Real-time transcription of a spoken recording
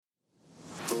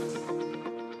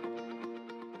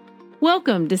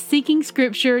Welcome to Seeking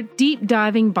Scripture Deep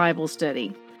Diving Bible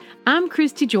Study. I'm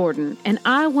Christy Jordan, and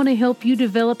I want to help you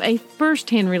develop a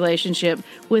first-hand relationship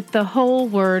with the whole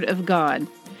Word of God.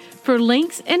 For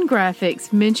links and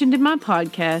graphics mentioned in my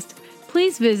podcast,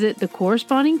 please visit the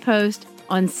corresponding post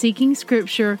on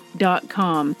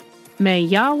seekingscripture.com. May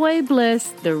Yahweh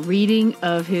bless the reading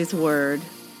of His Word.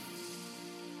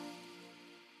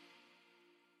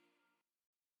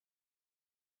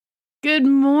 Good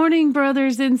morning,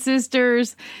 brothers and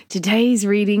sisters. Today's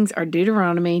readings are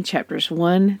Deuteronomy chapters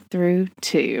 1 through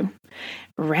 2.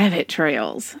 Rabbit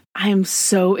trails. I am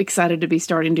so excited to be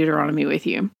starting Deuteronomy with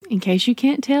you. In case you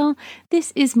can't tell,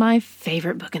 this is my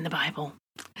favorite book in the Bible.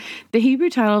 The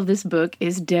Hebrew title of this book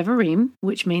is Devarim,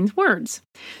 which means words.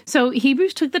 So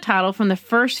Hebrews took the title from the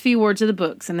first few words of the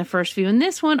books, and the first few in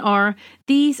this one are,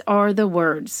 "These are the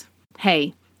words."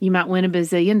 Hey, you might win $1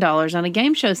 bazillion on a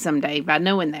game show someday by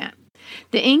knowing that.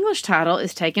 The English title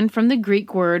is taken from the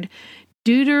Greek word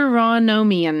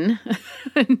Deuteronomion,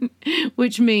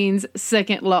 which means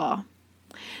second law.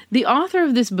 The author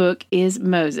of this book is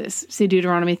Moses. See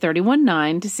Deuteronomy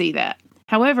 31:9 to see that.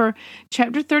 However,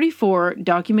 chapter 34,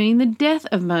 documenting the death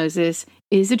of Moses,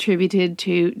 is attributed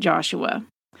to Joshua.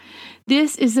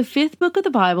 This is the fifth book of the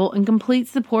Bible and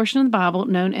completes the portion of the Bible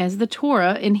known as the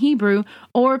Torah in Hebrew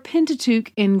or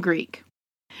Pentateuch in Greek.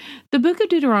 The book of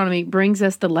Deuteronomy brings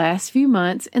us the last few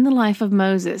months in the life of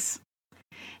Moses.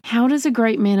 How does a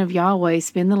great man of Yahweh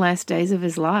spend the last days of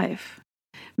his life?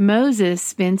 Moses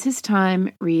spends his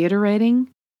time reiterating,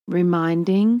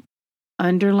 reminding,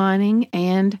 underlining,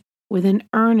 and, with an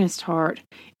earnest heart,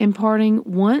 imparting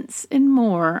once and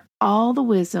more all the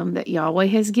wisdom that Yahweh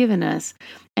has given us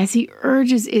as he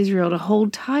urges Israel to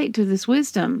hold tight to this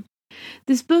wisdom.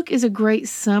 This book is a great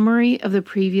summary of the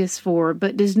previous four,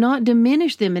 but does not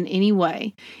diminish them in any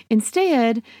way.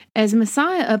 Instead, as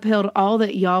Messiah upheld all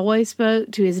that Yahweh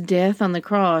spoke to his death on the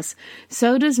cross,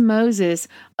 so does Moses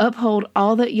uphold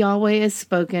all that Yahweh has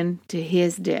spoken to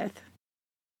his death.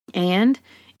 And,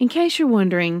 in case you're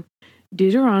wondering,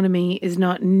 Deuteronomy is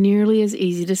not nearly as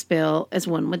easy to spell as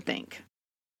one would think.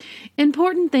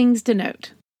 Important things to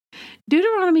note.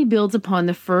 Deuteronomy builds upon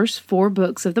the first four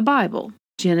books of the Bible: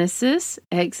 Genesis,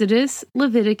 Exodus,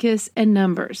 Leviticus, and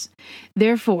Numbers.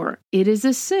 Therefore, it is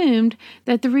assumed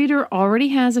that the reader already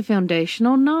has a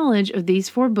foundational knowledge of these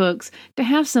four books to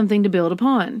have something to build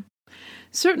upon.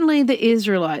 Certainly, the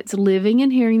Israelites living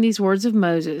and hearing these words of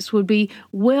Moses would be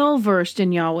well versed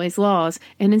in Yahweh's laws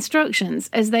and instructions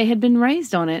as they had been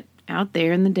raised on it out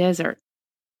there in the desert.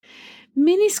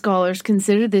 Many scholars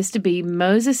consider this to be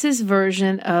Moses'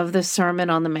 version of the Sermon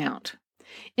on the Mount.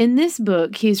 In this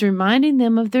book, he's reminding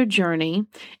them of their journey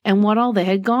and what all they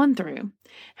had gone through,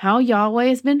 how Yahweh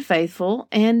has been faithful,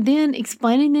 and then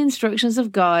explaining the instructions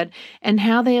of God and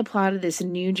how they apply to this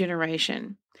new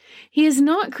generation. He is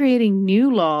not creating new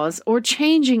laws or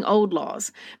changing old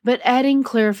laws, but adding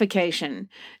clarification,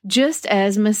 just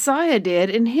as Messiah did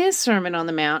in his Sermon on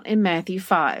the Mount in Matthew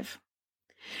 5.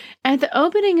 At the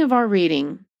opening of our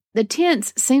reading, the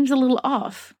tense seems a little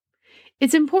off.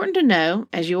 It's important to know,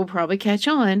 as you will probably catch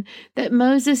on, that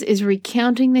Moses is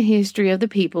recounting the history of the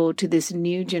people to this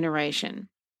new generation.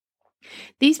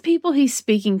 These people he's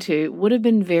speaking to would have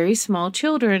been very small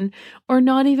children or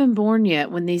not even born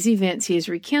yet when these events he is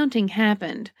recounting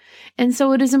happened, and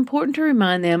so it is important to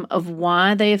remind them of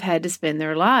why they have had to spend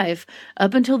their life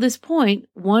up until this point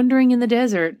wandering in the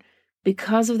desert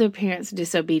because of their parents'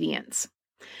 disobedience.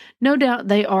 No doubt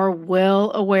they are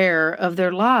well aware of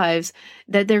their lives,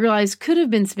 that their lives could have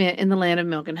been spent in the land of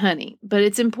milk and honey, but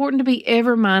it's important to be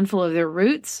ever mindful of their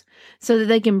roots so that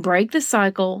they can break the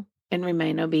cycle and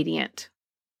remain obedient.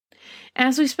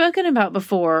 As we've spoken about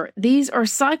before, these are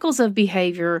cycles of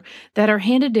behavior that are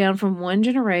handed down from one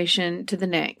generation to the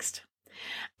next.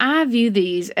 I view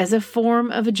these as a form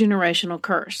of a generational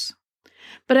curse.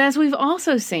 But as we've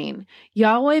also seen,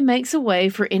 Yahweh makes a way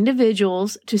for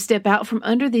individuals to step out from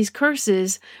under these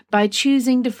curses by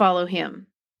choosing to follow Him.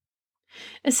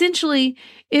 Essentially,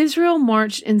 Israel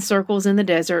marched in circles in the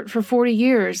desert for 40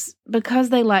 years because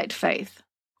they lacked faith.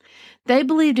 They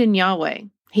believed in Yahweh.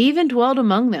 He even dwelled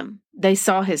among them. They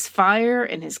saw His fire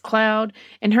and His cloud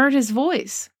and heard His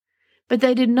voice. But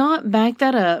they did not back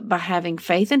that up by having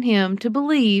faith in Him to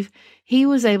believe He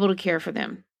was able to care for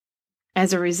them.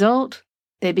 As a result,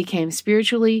 they became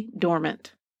spiritually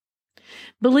dormant.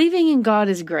 Believing in God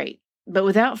is great, but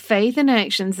without faith and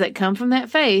actions that come from that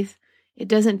faith, it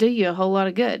doesn't do you a whole lot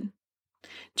of good.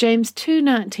 James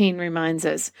 2:19 reminds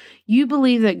us, "You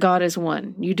believe that God is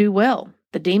one. You do well.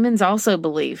 The demons also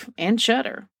believe and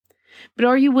shudder. But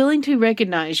are you willing to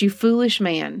recognize, you foolish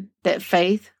man, that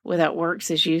faith without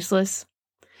works is useless?"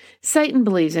 Satan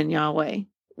believes in Yahweh.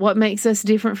 What makes us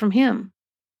different from him?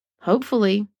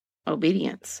 Hopefully,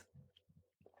 obedience.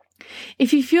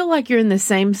 If you feel like you're in the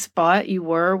same spot you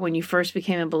were when you first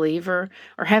became a believer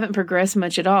or haven't progressed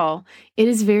much at all, it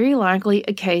is very likely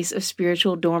a case of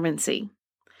spiritual dormancy.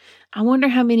 I wonder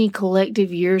how many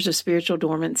collective years of spiritual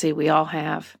dormancy we all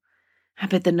have. I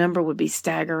bet the number would be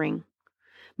staggering.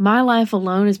 My life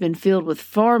alone has been filled with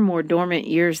far more dormant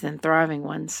years than thriving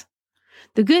ones.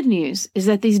 The good news is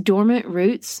that these dormant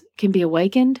roots can be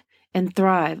awakened and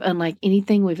thrive unlike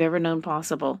anything we've ever known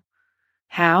possible.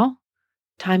 How?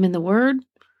 Time in the Word,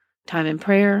 time in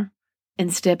prayer,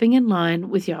 and stepping in line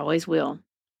with Yahweh's will.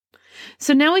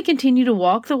 So now we continue to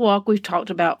walk the walk we've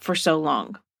talked about for so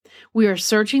long. We are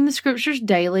searching the Scriptures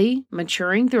daily,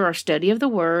 maturing through our study of the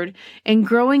Word, and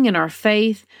growing in our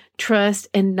faith, trust,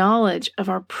 and knowledge of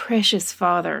our precious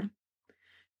Father.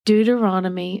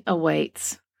 Deuteronomy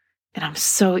awaits, and I'm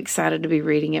so excited to be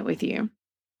reading it with you.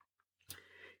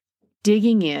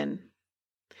 Digging in.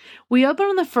 We open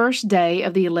on the first day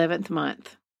of the 11th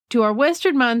month. To our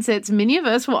Western mindsets, many of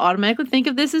us will automatically think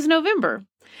of this as November.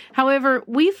 However,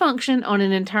 we function on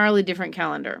an entirely different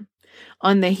calendar.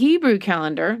 On the Hebrew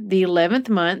calendar, the 11th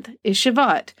month is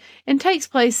Shavat and takes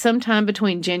place sometime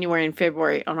between January and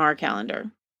February on our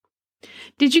calendar.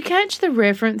 Did you catch the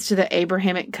reference to the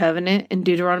Abrahamic covenant in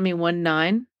Deuteronomy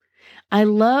 1:9? I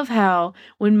love how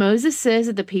when Moses says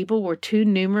that the people were too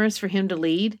numerous for him to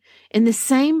lead, in the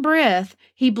same breath,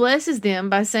 he blesses them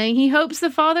by saying he hopes the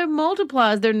Father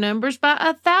multiplies their numbers by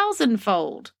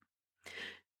 1,000-fold.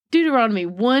 Deuteronomy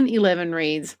 1:11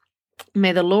 reads,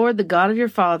 "May the Lord, the God of your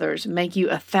fathers, make you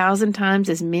 1,000 times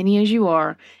as many as you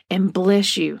are, and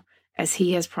bless you as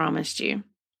he has promised you."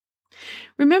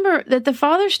 Remember that the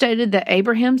Father stated that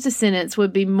Abraham's descendants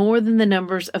would be more than the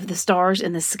numbers of the stars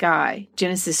in the sky,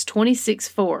 Genesis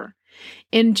 26:4.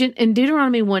 In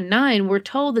Deuteronomy 1:9, we're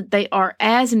told that they are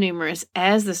as numerous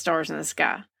as the stars in the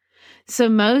sky. So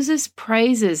Moses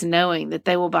praises knowing that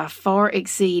they will by far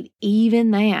exceed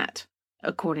even that,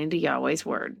 according to Yahweh's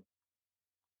word.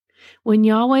 When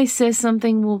Yahweh says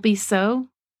something will be so,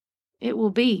 it will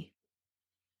be.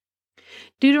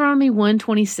 Deuteronomy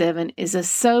 1:27 is a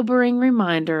sobering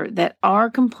reminder that our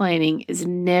complaining is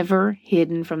never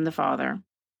hidden from the Father.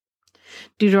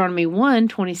 Deuteronomy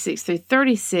 1:26 through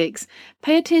 36,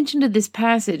 pay attention to this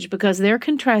passage because they're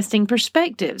contrasting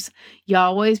perspectives,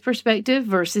 Yahweh's perspective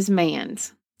versus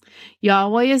man's.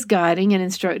 Yahweh is guiding and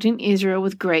instructing Israel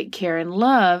with great care and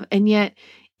love, and yet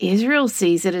Israel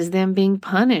sees it as them being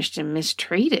punished and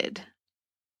mistreated.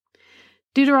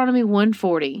 Deuteronomy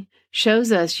 1:40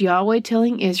 shows us Yahweh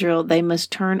telling Israel they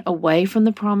must turn away from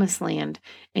the promised land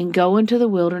and go into the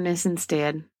wilderness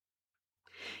instead.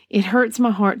 It hurts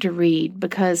my heart to read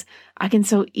because I can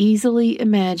so easily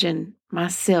imagine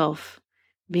myself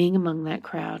being among that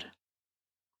crowd.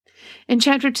 In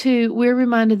chapter 2, we're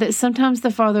reminded that sometimes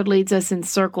the Father leads us in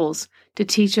circles to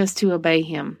teach us to obey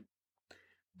Him.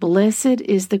 Blessed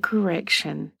is the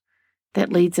correction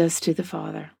that leads us to the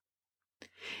Father.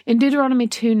 In Deuteronomy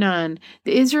 2:9,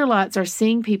 the Israelites are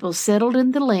seeing people settled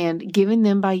in the land given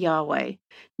them by Yahweh,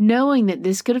 knowing that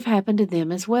this could have happened to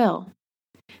them as well.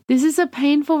 This is a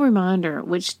painful reminder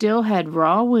which still had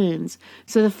raw wounds,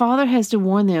 so the Father has to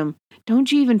warn them,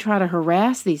 don't you even try to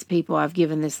harass these people I've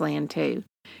given this land to.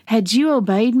 Had you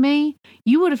obeyed me,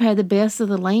 you would have had the best of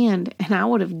the land, and I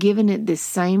would have given it this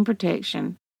same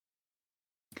protection.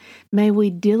 May we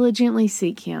diligently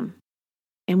seek Him,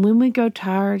 and when we grow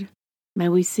tired, may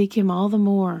we seek Him all the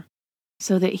more,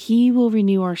 so that He will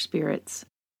renew our spirits,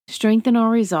 strengthen our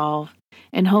resolve,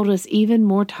 and hold us even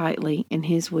more tightly in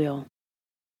His will.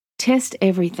 Test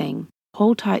everything,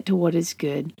 hold tight to what is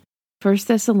good. 1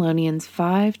 Thessalonians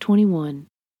 5:21.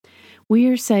 We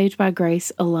are saved by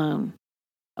grace alone.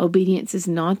 Obedience is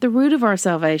not the root of our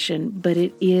salvation, but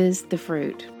it is the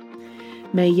fruit.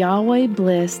 May Yahweh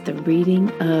bless the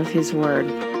reading of His word.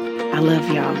 I love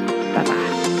y'all.